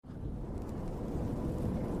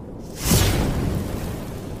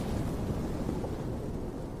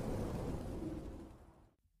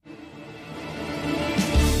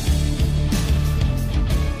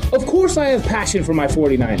course I have passion for my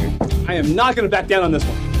 49ers. I am not going to back down on this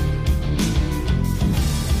one.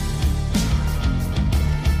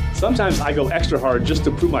 Sometimes I go extra hard just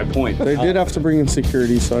to prove my point. They did have to bring in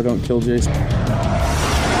security so I don't kill Jason.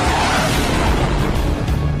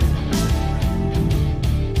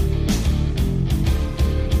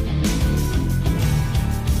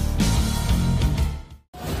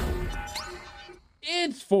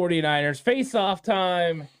 It's 49ers face-off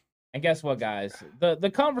time. And guess what, guys? The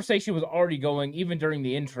conversation was already going even during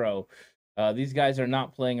the intro. These guys are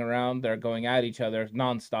not playing around. They're going at each other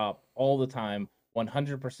nonstop all the time.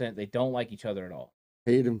 100%. They don't like each other at all.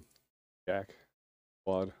 Hate him. Jack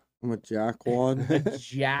Wad. I'm a jackwad.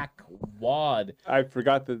 Jack Wad. I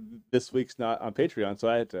forgot that this week's not on Patreon, so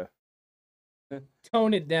I had to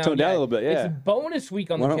Tone it down. tone down a little bit. Yeah. It's bonus week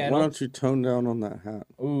on Why the don't, channel. why don't you tone down on that hat?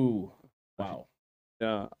 Ooh. Wow.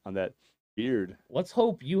 On that beard. Let's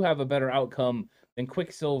hope you have a better outcome than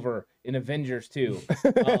Quicksilver in Avengers 2. With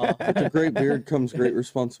a great beard comes great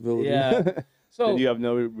responsibility. Yeah. So Then you have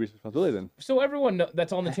no responsibility then. So everyone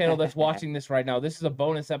that's on the channel that's watching this right now, this is a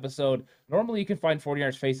bonus episode. Normally you can find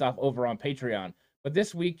 49ers Face Off over on Patreon. But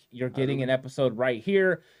this week, you're getting an episode right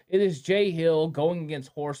here. It is Jay Hill going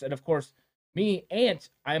against Horse. And of course, me, Ant,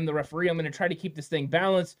 I am the referee. I'm going to try to keep this thing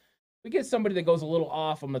balanced. We get somebody that goes a little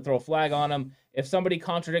off, I'm going to throw a flag on them. If somebody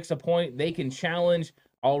contradicts a point, they can challenge.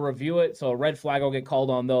 I'll review it. So a red flag will get called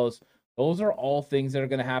on those. Those are all things that are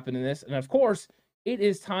going to happen in this. And of course, it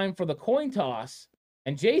is time for the coin toss.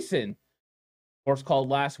 And Jason, of course, called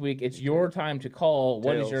last week. It's your time to call.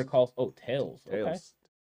 What is your call? Oh, tails. Okay.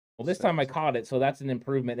 Well, this time I caught it, so that's an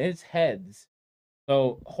improvement. It's heads.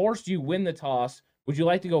 So, Horst, you win the toss. Would you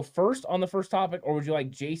like to go first on the first topic, or would you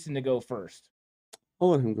like Jason to go first?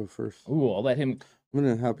 I'll let him go first. Ooh, I'll let him. I'm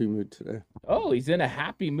in a happy mood today. Oh, he's in a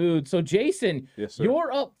happy mood. So, Jason, Yes, sir.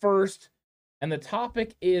 you're up first, and the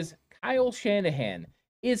topic is Kyle Shanahan.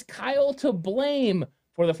 Is Kyle to blame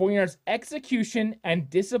for the 49ers' execution and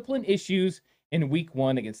discipline issues in Week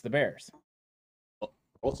 1 against the Bears?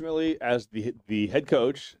 Ultimately, as the head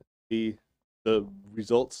coach, the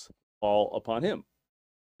results fall upon him.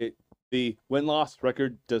 The win-loss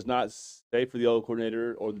record does not say for the O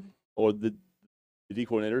coordinator or the D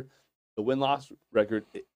coordinator. The win-loss record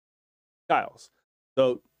is Kyle's.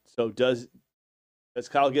 So does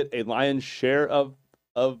Kyle get a lion's share of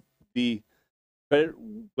the credit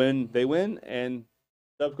when they win, and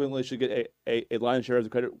subsequently should get a lion's share of the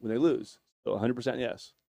credit when they lose? So 100%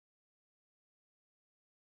 yes.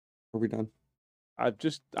 Are we done?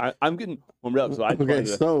 I'm getting warmed up, so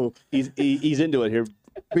So he's into it here.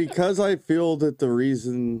 because I feel that the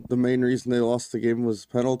main reason they lost the game was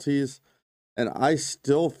penalties, and I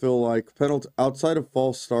still feel like outside of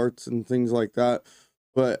false starts and things like that,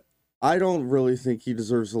 but I don't really think he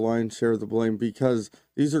deserves the lion's share of the blame because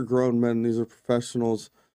these are grown men, these are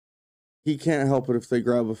professionals. He can't help it if they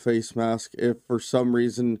grab a face mask. If for some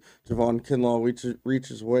reason Javon Kinlaw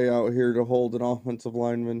reaches way out here to hold an offensive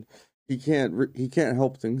lineman, he can't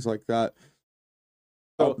help things like that.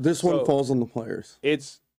 So this one falls on the players.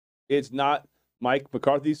 It's not Mike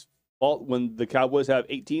McCarthy's fault when the Cowboys have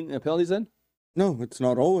 18 penalties in? No, it's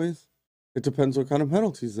not always. It depends what kind of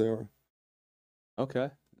penalties they are. Okay.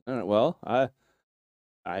 All right. Well, I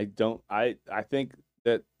think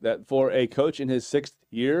that for a coach in his 6th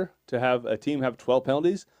year to have a team have 12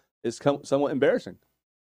 penalties is somewhat embarrassing.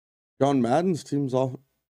 John Madden's team's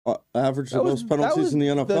averaged the most penalties in the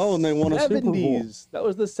NFL, and they won a Super Bowl. That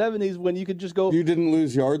was the 70s when you could just go. You didn't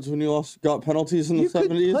lose yards when you got penalties in the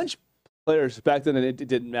 70s? You could punch players back then, and it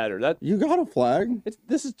didn't matter. You got a flag.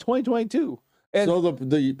 This is 2022. And so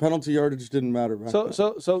the penalty yardage didn't matter back then.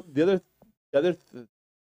 So the other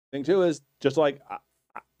thing, too, is just like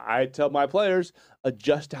I tell my players,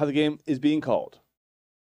 adjust to how the game is being called.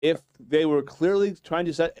 If they were clearly trying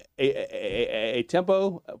to set a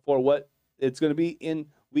tempo for what it's going to be in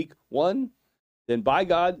Week 1, then by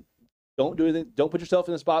God, don't do anything. Don't put yourself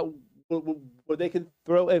in a spot where they can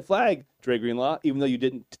throw a flag, Dre Greenlaw, even though you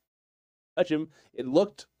didn't touch him. It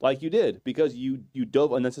looked like you did because you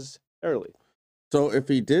dove unnecessarily. So if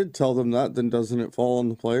he did tell them that, then doesn't it fall on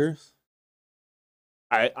the players?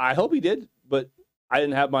 I hope he did, but I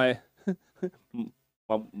didn't have my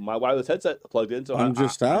wireless headset plugged in, so I'm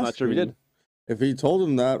not sure if he did. If he told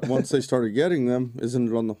them that once they started getting them, isn't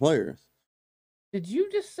it on the players? Did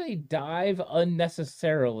you just say dive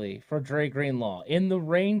unnecessarily for Dre Greenlaw in the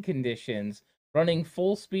rain conditions, running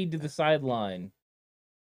full speed to the sideline?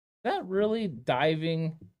 Is that really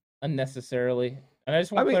diving unnecessarily? And I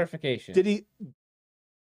just want clarification. Did he?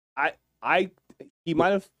 He might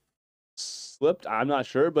have slipped. I'm not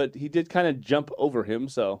sure, but he did kind of jump over him.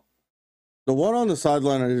 So The one on the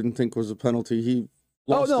sideline I didn't think was a penalty. He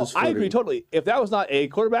Oh, lost no, his I agree footing. totally. If that was not a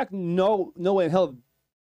quarterback, no way in hell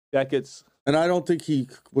that gets. And I don't think he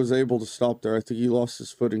was able to stop there. I think he lost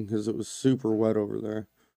his footing because it was super wet over there.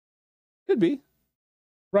 Could be.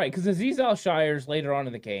 Right, because Azeez Al-Shires later on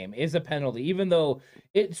in the game is a penalty, even though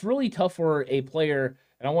it's really tough for a player,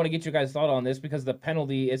 and I want to get your guys' thought on this because the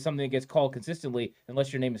penalty is something that gets called consistently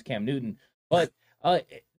unless your name is Cam Newton. But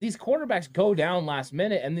these quarterbacks go down last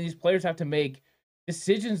minute, and these players have to make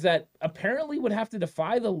decisions that apparently would have to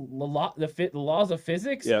defy the laws of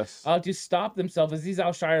physics Yes. to stop themselves. Azeez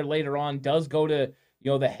Al-Shire later on does go to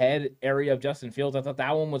the head area of Justin Fields. I thought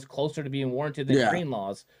that one was closer to being warranted than green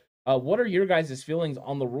laws. What are your guys' feelings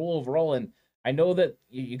on the rule overall? And I know that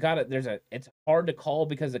you got it. It's hard to call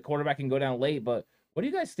because the quarterback can go down late, but what do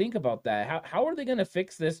you guys think about that? How are they going to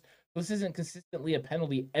fix this? This isn't consistently a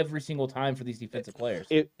penalty every single time for these defensive players.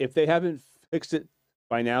 If they haven't fixed it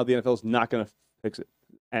by now, the NFL is not going to fix it,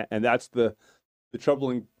 and that's the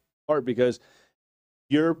troubling part because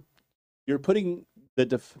you're putting the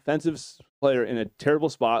defensive player in a terrible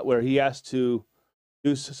spot where he has to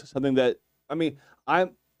do something that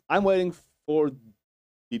I'm waiting for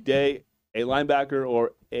the day a linebacker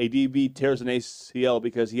or a DB tears an ACL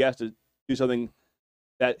because he has to do something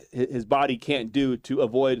that his body can't do to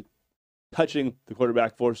avoid touching the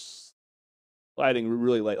quarterback for sliding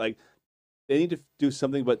really late. Like, they need to do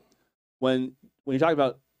something, but when you're talking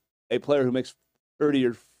about a player who makes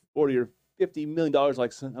 $30 or $40 or $50 million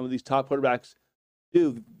like some of these top quarterbacks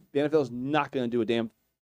do, the NFL is not going to do a damn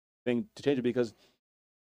thing to change it because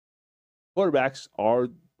quarterbacks are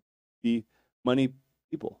the money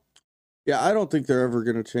people. Yeah, I don't think they're ever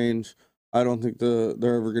going to change. I don't think they're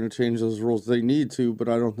ever going to change those rules. They need to, but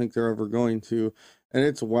I don't think they're ever going to. And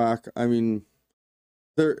it's whack. I mean,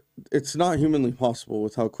 it's not humanly possible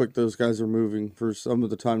with how quick those guys are moving for some of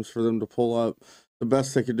the times for them to pull up. The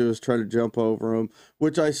best they could do is try to jump over them,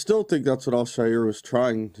 which I still think that's what Al-Shire was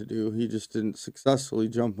trying to do. He just didn't successfully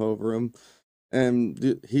jump over him.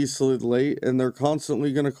 And he slid late, and they're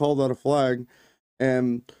constantly going to call that a flag.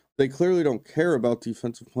 And they clearly don't care about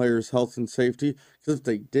defensive players' health and safety, because if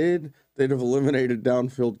they did, they'd have eliminated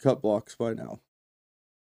downfield cut blocks by now.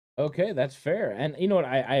 Okay, that's fair. And you know what?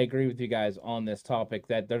 I agree with you guys on this topic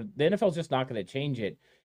that the NFL's just not going to change it.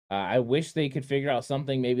 I wish they could figure out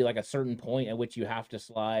something, maybe like a certain point at which you have to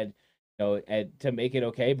slide, to make it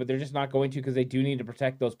okay, but they're just not going to because they do need to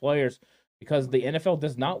protect those players because the NFL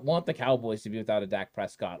does not want the Cowboys to be without a Dak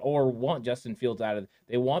Prescott or want Justin Fields out of it.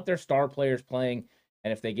 They want their star players playing,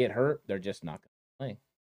 and if they get hurt, they're just not going to play.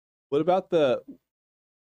 What about the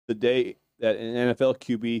day that an NFL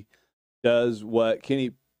QB does what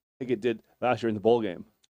Kenny Pickett did last year in the bowl game?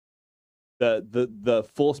 The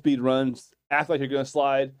full speed runs, act like you're going to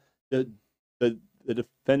slide. The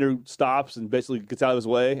defender stops and basically gets out of his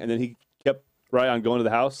way, and then he kept right on going to the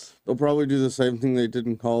house. They'll probably do the same thing they did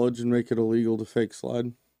in college and make it illegal to fake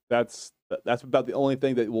slide. That's about the only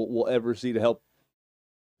thing that we'll ever see to help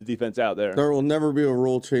the defense out there. There will never be a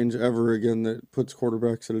rule change ever again that puts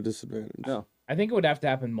quarterbacks at a disadvantage. No. I think it would have to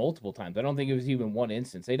happen multiple times. I don't think it was even one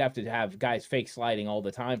instance. They'd have to have guys fake sliding all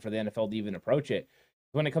the time for the NFL to even approach it.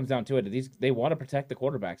 When it comes down to it, they want to protect the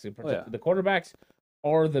quarterbacks. The quarterbacks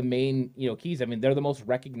are the main, keys. I mean, they're the most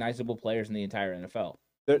recognizable players in the entire NFL.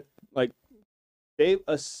 They've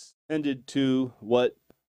ascended to what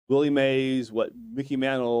Willie Mays, what Mickey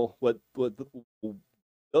Mantle, what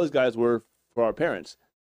those guys were for our parents.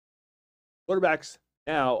 Quarterbacks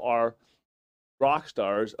now are rock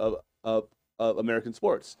stars of American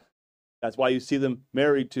sports. That's why you see them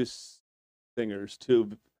married to singers,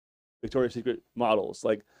 to Victoria's Secret models.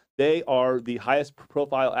 Like, they are the highest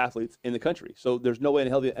profile athletes in the country. So there's no way in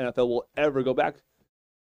hell the NFL will ever go back.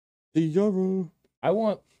 I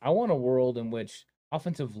want a world in which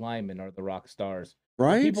offensive linemen are the rock stars.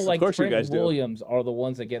 Right? People like Of course you Trent guys do. Williams are the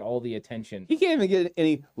ones that get all the attention. He can't even get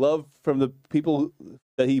any love from the people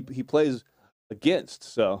that he plays against.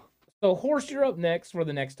 So Horst, you're up next for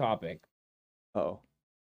the next topic.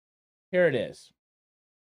 Here it is.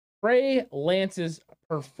 Trey Lance's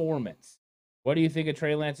performance. What do you think of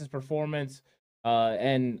Trey Lance's performance?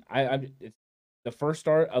 And it's the first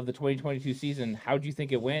start of the 2022 season. How do you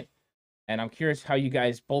think it went? And I'm curious how you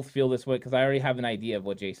guys both feel this way because I already have an idea of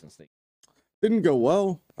what Jason's thinking. Didn't go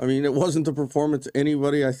well. I mean, it wasn't the performance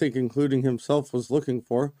anybody, I think, including himself, was looking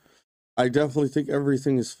for. I definitely think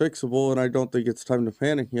everything is fixable, and I don't think it's time to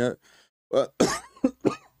panic yet. But,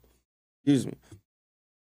 excuse me.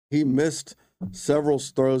 He missed several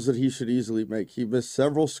throws that he should easily make. He missed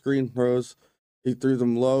several screen throws. He threw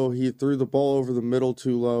them low. He threw the ball over the middle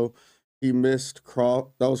too low. He missed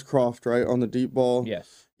Croft. That was Croft, right, on the deep ball.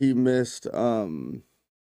 Yes. He missed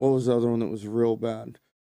what was the other one that was real bad?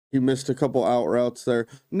 He missed a couple out routes there.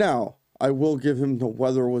 Now, I will give him the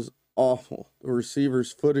weather was awful. The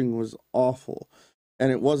receiver's footing was awful.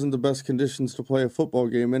 And it wasn't the best conditions to play a football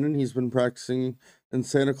game in, and he's been practicing in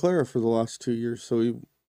Santa Clara for the last 2 years, so he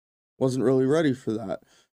wasn't really ready for that.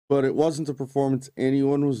 But it wasn't the performance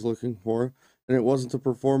anyone was looking for, and it wasn't the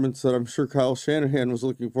performance that I'm sure Kyle Shanahan was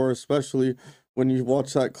looking for, especially when you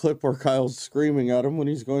watch that clip where Kyle's screaming at him when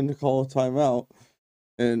he's going to call a timeout.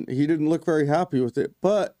 And he didn't look very happy with it.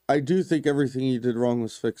 But I do think everything he did wrong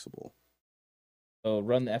was fixable. So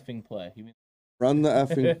run the effing play. Run the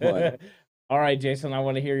effing play. All right, Jason, I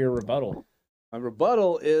want to hear your rebuttal. My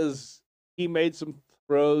rebuttal is he made some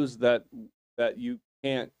throws that you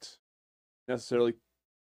can't necessarily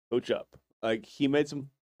coach up. Like he made some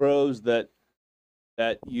throws that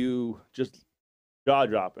you just jaw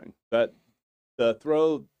dropping. That the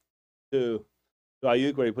throw to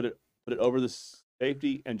Ayuk where he put it over the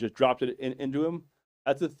safety and just dropped it into him.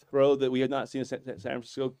 That's a throw that we have not seen a San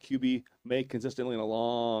Francisco QB make consistently in a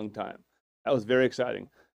long time. That was very exciting.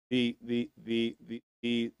 The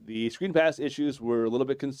screen pass issues were a little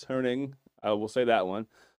bit concerning. I will say that one,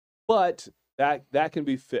 but that can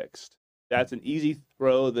be fixed. That's an easy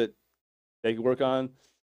throw that they can work on.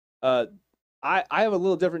 I have a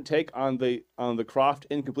little different take on the Kroft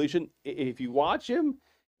incompletion. If you watch him,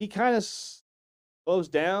 he kind of slows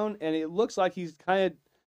down, and it looks like he's kind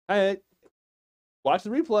of watch the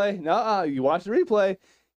replay. No, you watch the replay.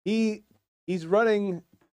 He's running.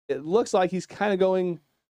 It looks like he's kind of going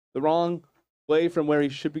the wrong way from where he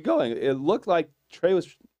should be going. It looked like Trey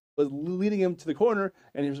was leading him to the corner,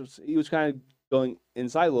 and he was kind of going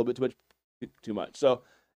inside a little bit too much. So,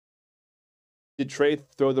 did Trey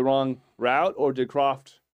throw the wrong route, or did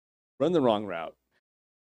Kroft run the wrong route?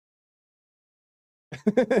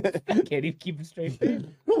 Can't even keep a straight face.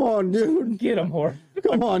 Come on, dude. Get him, Hor.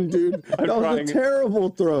 Come on, dude. That was a terrible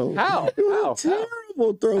throw. How? It was a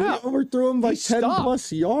terrible throw. How? He overthrew him by 10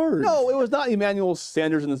 plus yards. No, it was not Emmanuel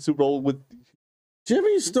Sanders in the Super Bowl with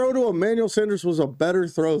Jimmy's throw to Emmanuel Sanders was a better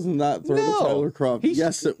throw than that throw to Tyler Kroft.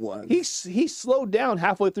 Yes, it was. He slowed down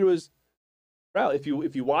halfway through his route. If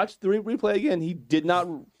you watch the replay again, he did not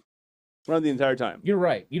run the entire time. You're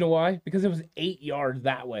right. You know why? Because it was 8 yards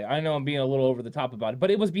that way. I know I'm being a little over the top about it,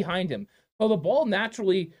 but it was behind him. So the ball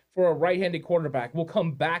naturally for a right-handed quarterback will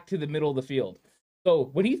come back to the middle of the field.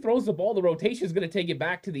 So when he throws the ball, the rotation is going to take it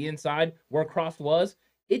back to the inside where Kroft was.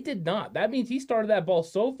 It did not. That means he started that ball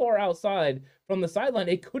so far outside from the sideline,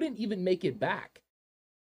 it couldn't even make it back.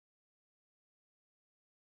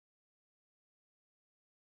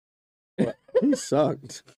 He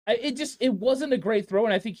sucked. It wasn't a great throw,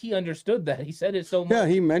 and I think he understood that. He said it so much. Yeah,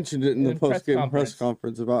 he mentioned it in the post-game press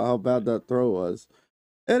conference about how bad that throw was.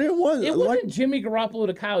 And it wasn't like Jimmy Garoppolo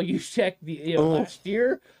to Kyle Juszczyk last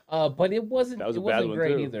year, but it wasn't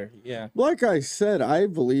great either. Yeah. Like I said, I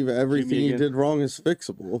believe everything he did wrong is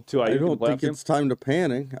fixable. I don't think it's time to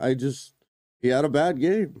panic. He had a bad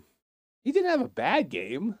game. He didn't have a bad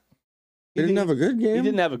game. He didn't have a good game. He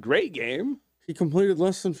didn't have a great game. He completed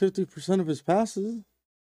less than 50% of his passes.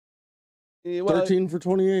 13 for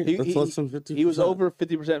 28. That's less than 50%. He was over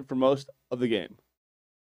 50% for most of the game.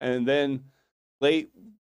 And then late,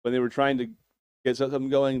 when they were trying to get something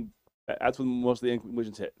going, that's when most of the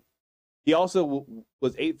incompletions hit. He also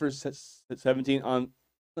was 8 for 17 on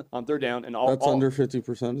third down. And that's under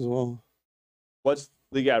 50% as well. What's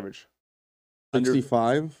league average?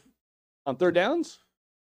 65? On third downs?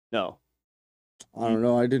 No. I don't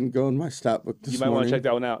know. I didn't go in my stat book this morning. You might want to check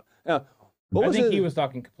that one out. Now, I think he was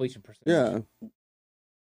talking completion percentage. Yeah.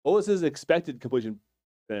 What was his expected completion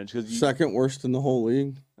percentage? Second worst in the whole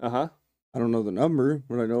league. Uh-huh. I don't know the number,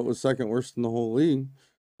 but I know it was second worst in the whole league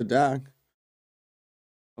to Dak.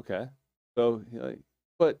 Okay. So,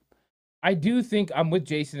 but I do think I'm with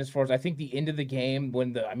Jason as far as I think the end of the game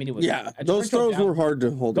when it was those throws were hard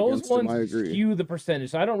to hold against him. I agree. Skew the percentage,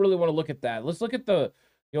 so I don't really want to look at that. Let's look at the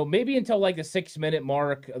maybe until like the 6-minute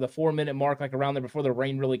mark, the 4-minute mark, like around there before the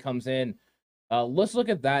rain really comes in. Let's look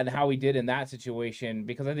at that and how he did in that situation,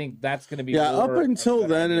 because I think that's going to be up until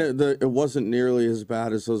then it wasn't nearly as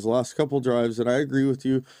bad as those last couple drives. And I agree with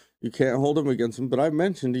you. You can't hold him against him. But I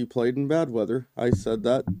mentioned he played in bad weather. I said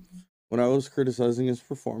that when I was criticizing his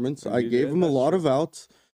performance. I gave him a lot of outs.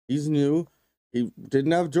 He's new. He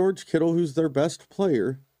didn't have George Kittle, who's their best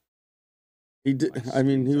player. He did.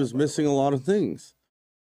 He was missing a lot of things.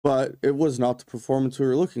 But it was not the performance we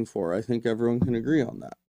were looking for. I think everyone can agree on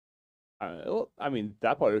that.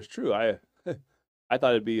 That part is true. I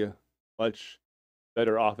thought it'd be a much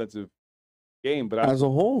better offensive game, but as a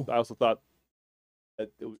whole, I also thought that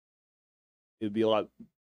it'd be a lot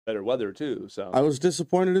better weather too. So I was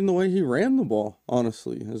disappointed in the way he ran the ball,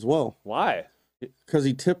 honestly, as well, why? because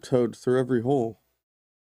he tiptoed through every hole.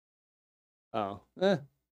 Oh, yeah.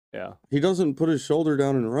 He doesn't put his shoulder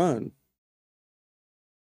down and run.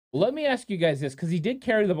 Let me ask you guys this, because he did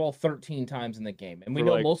carry the ball 13 times in the game, and we For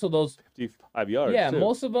know like most of those. 55 yards. Yeah, too.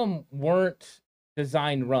 most of them weren't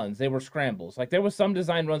designed runs; they were scrambles. Like there was some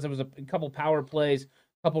designed runs. There was a couple power plays,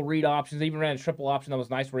 a couple read options. They even ran a triple option that was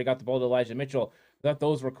nice, where he got the ball to Elijah Mitchell. I thought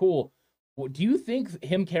those were cool. Do you think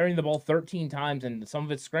him carrying the ball 13 times and some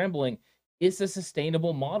of it scrambling is a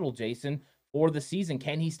sustainable model, Jason, for the season?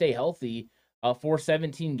 Can he stay healthy for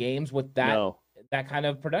 17 games with that No, that kind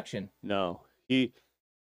of production? no.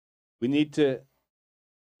 We need to,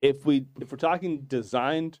 if we're talking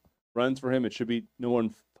designed runs for him, it should be no more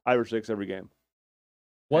than 5 or 6 every game.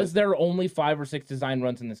 Was there only 5 or 6 design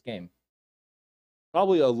runs in this game?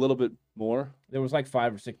 Probably a little bit more. There was like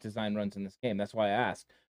 5 or 6 design runs in this game. That's why I asked.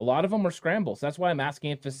 A lot of them were scrambles. That's why I'm asking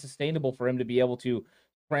if it's sustainable for him to be able to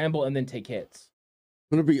scramble and then take hits.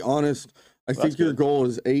 I'm going to be honest. I think your goal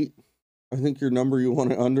is 8. I think your number you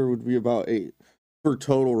want it under would be about 8 for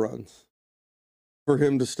total runs for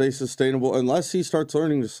him to stay sustainable, unless he starts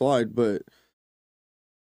learning to slide. But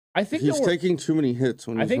I think he's taking too many hits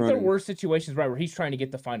when he's running. there were situations where he's trying to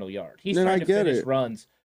get the final yard. He's Then trying I to get finish it. runs.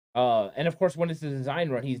 And of course, when it's a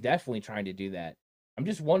design run, he's definitely trying to do that. I'm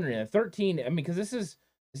just wondering, at 13, I mean, because this is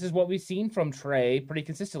what we've seen from Trey pretty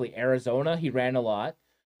consistently. Arizona, he ran a lot,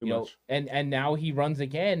 Too you know, much. and now he runs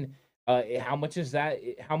again. How much is that?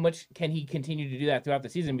 How much can he continue to do that throughout the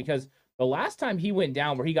season? Because the last time he went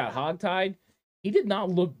down where he got hogtied, he did not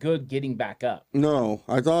look good getting back up. No,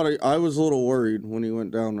 I thought I was a little worried when he went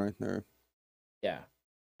down right there. Yeah.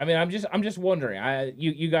 I mean, I'm just wondering.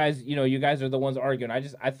 You guys, you guys are the ones arguing.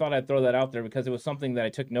 I thought I'd throw that out there because it was something that I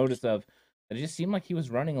took notice of. It just seemed like he was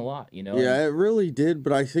running a lot, Yeah, it really did,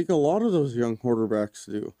 but I think a lot of those young quarterbacks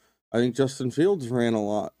do. I think Justin Fields ran a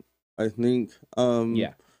lot. I think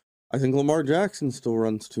Yeah. I think Lamar Jackson still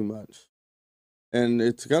runs too much. And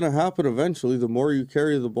it's going to happen eventually. The more you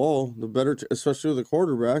carry the ball, the better, especially with a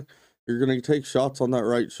quarterback, you're going to take shots on that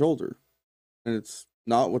right shoulder. And it's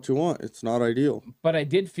not what you want. It's not ideal. But I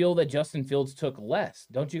did feel that Justin Fields took less.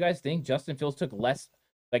 Don't you guys think Justin Fields took less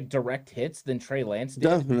like direct hits than Trey Lance did?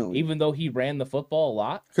 Definitely. Even though he ran the football a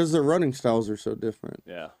lot? Because their running styles are so different.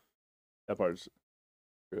 Yeah, that part's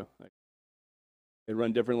true. They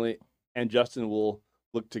run differently, and Justin will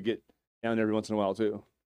look to get down every once in a while too.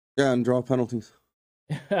 Yeah, and draw penalties.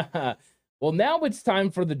 Well, now it's time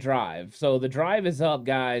for the drive. So the drive is up,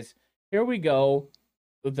 guys. Here we go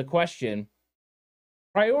with the question.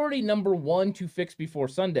 Priority number 1 to fix before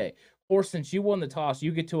Sunday. Or since you won the toss,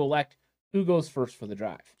 you get to elect who goes first for the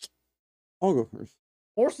drive. I'll go first.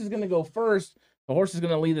 Horse is going to go first. The Horse is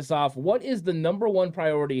going to lead us off. What is the number 1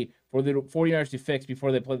 priority for the 49ers to fix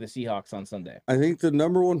before they play the Seahawks on Sunday? I think the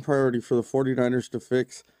number 1 priority for the 49ers to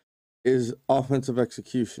fix is offensive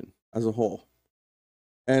execution as a whole.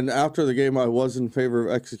 And after the game, I was in favor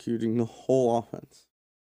of executing the whole offense.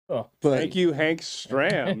 Oh, But Thank you, Hank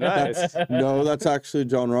Stram. Nice. no, that's actually a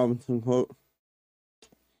John Robinson quote.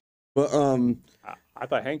 But I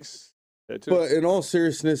thought Hank's said too. But in all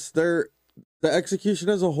seriousness, the execution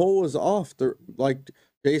as a whole is off. Like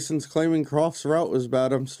Jason's claiming Croft's route was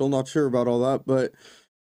bad. I'm still not sure about all that, but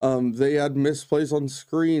they had missed plays on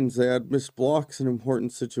screens. They had missed blocks in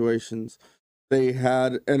important situations. They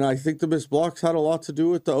had, and I think the missed blocks had a lot to do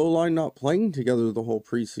with the O-line not playing together the whole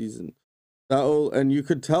preseason. And you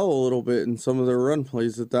could tell a little bit in some of their run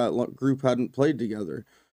plays that group hadn't played together,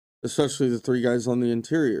 especially the 3 guys on the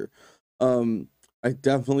interior. I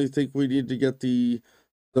definitely think we need to get the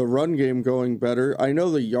run game going better. I know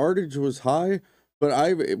the yardage was high, but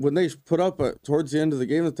when they put up towards the end of the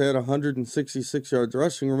game that they had 166 yards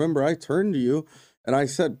rushing, remember I turned to you and I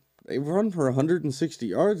said, they run for 160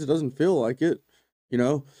 yards. It doesn't feel like it,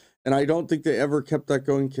 and I don't think they ever kept that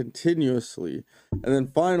going continuously. And then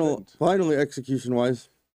finally, execution-wise,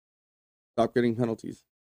 stop getting penalties.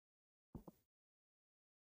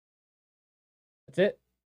 That's it.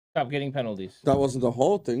 Stop getting penalties. That wasn't the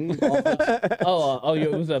whole thing. It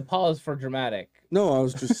was a pause for dramatic. No, I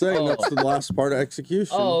was just saying that's the last part of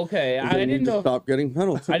execution. Oh, okay. I didn't know. Stop getting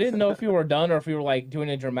penalties. I didn't know if you were done or if you were like doing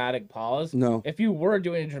a dramatic pause. No. If you were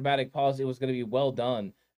doing a dramatic pause, it was going to be well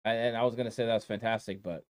done, and I was going to say that was fantastic,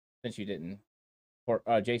 but since you didn't,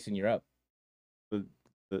 Jason, you're up.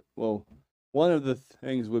 Well, one of the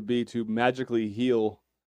things would be to magically heal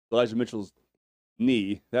Elijah Mitchell's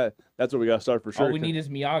knee. That's where we got to start for sure. All we need is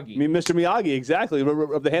Miyagi. I mean, Mr. Miyagi, exactly.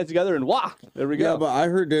 Rub the hands together and wah! There we go. Yeah, but I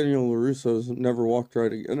heard Daniel LaRusso's never walked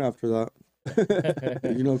right again after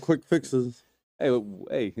that. Quick fixes.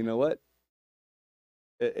 hey, you know what?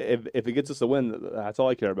 If it gets us a win, that's all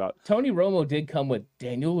I care about. Tony Romo did come with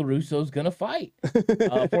Daniel LaRusso's gonna fight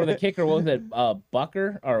for the kicker. What was it,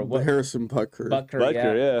 Bucker or what? Harrison Butker. Butker,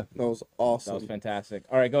 yeah. yeah. That was awesome. That was fantastic.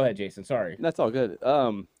 All right, go ahead, Jason. Sorry. That's all good.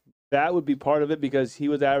 That would be part of it because he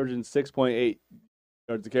was averaging 6.8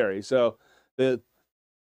 yards to carry. So the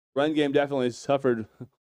run game definitely suffered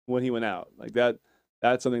when he went out. Like that.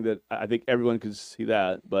 That's something that I think everyone could see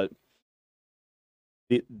that. But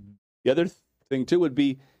the other thing too would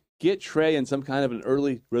be get Trey in some kind of an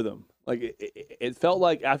early rhythm. Like it felt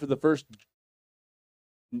like after the first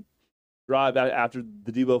drive, after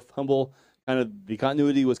the Debo fumble, kind of the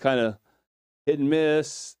continuity was kind of hit and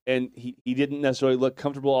miss, and he didn't necessarily look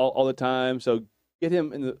comfortable all the time. So get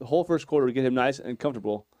him in the whole first quarter, get him nice and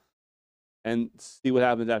comfortable, and see what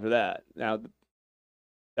happens after that. Now,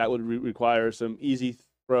 that would require some easy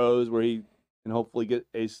throws where he can hopefully get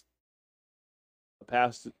a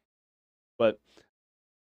pass. But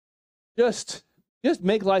just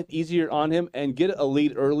make life easier on him and get a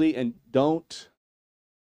lead early, and don't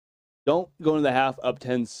go into the half up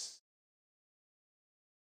 10.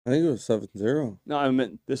 I think it was 7-0. No, I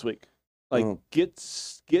meant this week. Like get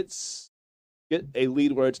a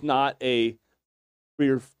lead where it's not a 3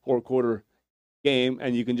 or 4 quarter game,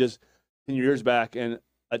 and you can just pin your ears back and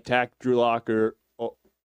attack Drew Lock or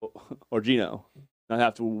Geno, not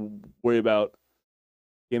have to worry about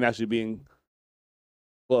game actually being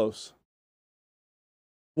close.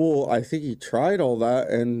 Well, I think he tried all that,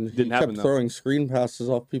 and he Didn't happen, kept though. throwing screen passes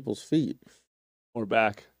off people's feet. Or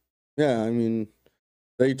back. Yeah, I mean,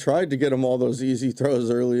 they tried to get him all those easy throws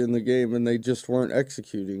early in the game, and they just weren't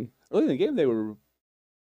executing. Early in the game, they were moving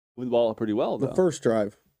the ball pretty well, though. The first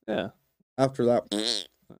drive. Yeah. After that,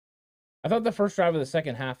 I thought the first drive of the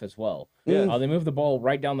second half as well. Yeah. They moved the ball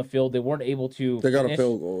right down the field. They weren't able to. they got a finish,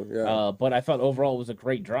 field goal. Yeah. but I thought overall it was a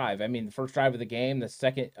great drive. I mean, the first drive of the game, the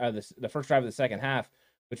first drive of the second half,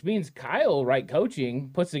 which means Kyle, right, coaching,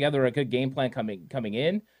 puts together a good game plan coming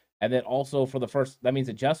in, and then also for the first, that means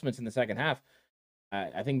adjustments in the second half.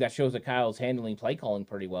 I think that shows that Kyle's handling play calling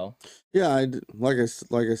pretty well. Yeah, like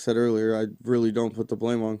I said earlier, I really don't put the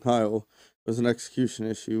blame on Kyle. It was an execution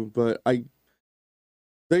issue, but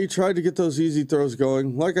they tried to get those easy throws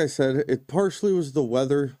going. Like I said, it partially was the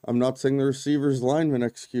weather. I'm not saying the receivers, linemen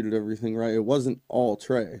executed everything right. It wasn't all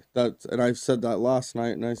Trey. And I've said that last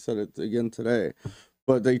night, and I said it again today.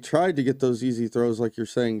 But they tried to get those easy throws, like you're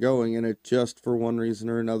saying, going, and it just, for one reason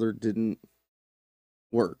or another, didn't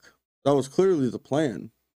work. That was clearly the plan.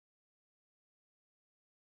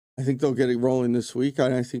 I think they'll get it rolling this week,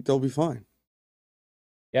 and I think they'll be fine.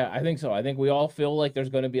 Yeah, I think so. I think we all feel like there's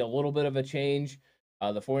going to be a little bit of a change.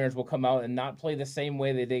 The 49ers will come out and not play the same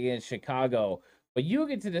way they did against Chicago. But you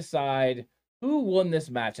get to decide who won this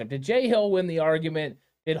matchup. Did Jay Hill win the argument?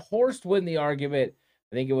 Did Horst win the argument?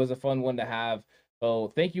 I think it was a fun one to have.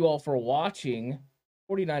 So thank you all for watching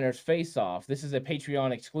 49ers Face Off. This is a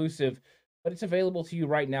Patreon exclusive, but it's available to you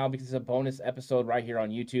right now because it's a bonus episode right here on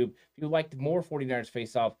YouTube. If you liked more 49ers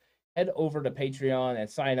Face Off, head over to Patreon and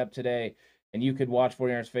sign up today, and you could watch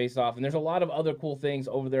 49ers Face Off. And there's a lot of other cool things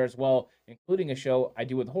over there as well, including a show I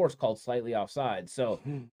do with Horst called Slightly Offside. So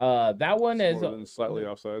that one is More than slightly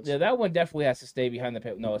offsides. Yeah, that one definitely has to stay behind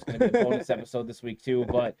the no, it's going to be a bonus episode this week too.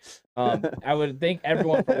 But I would thank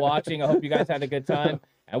everyone for watching. I hope you guys had a good time,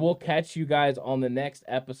 and we'll catch you guys on the next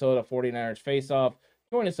episode of 49ers Face Off.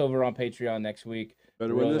 Join us over on Patreon next week.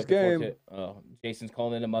 Better Really win this looking forward game. to Jason's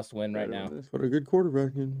calling in a must win right now. Put a good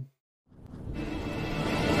quarterback in.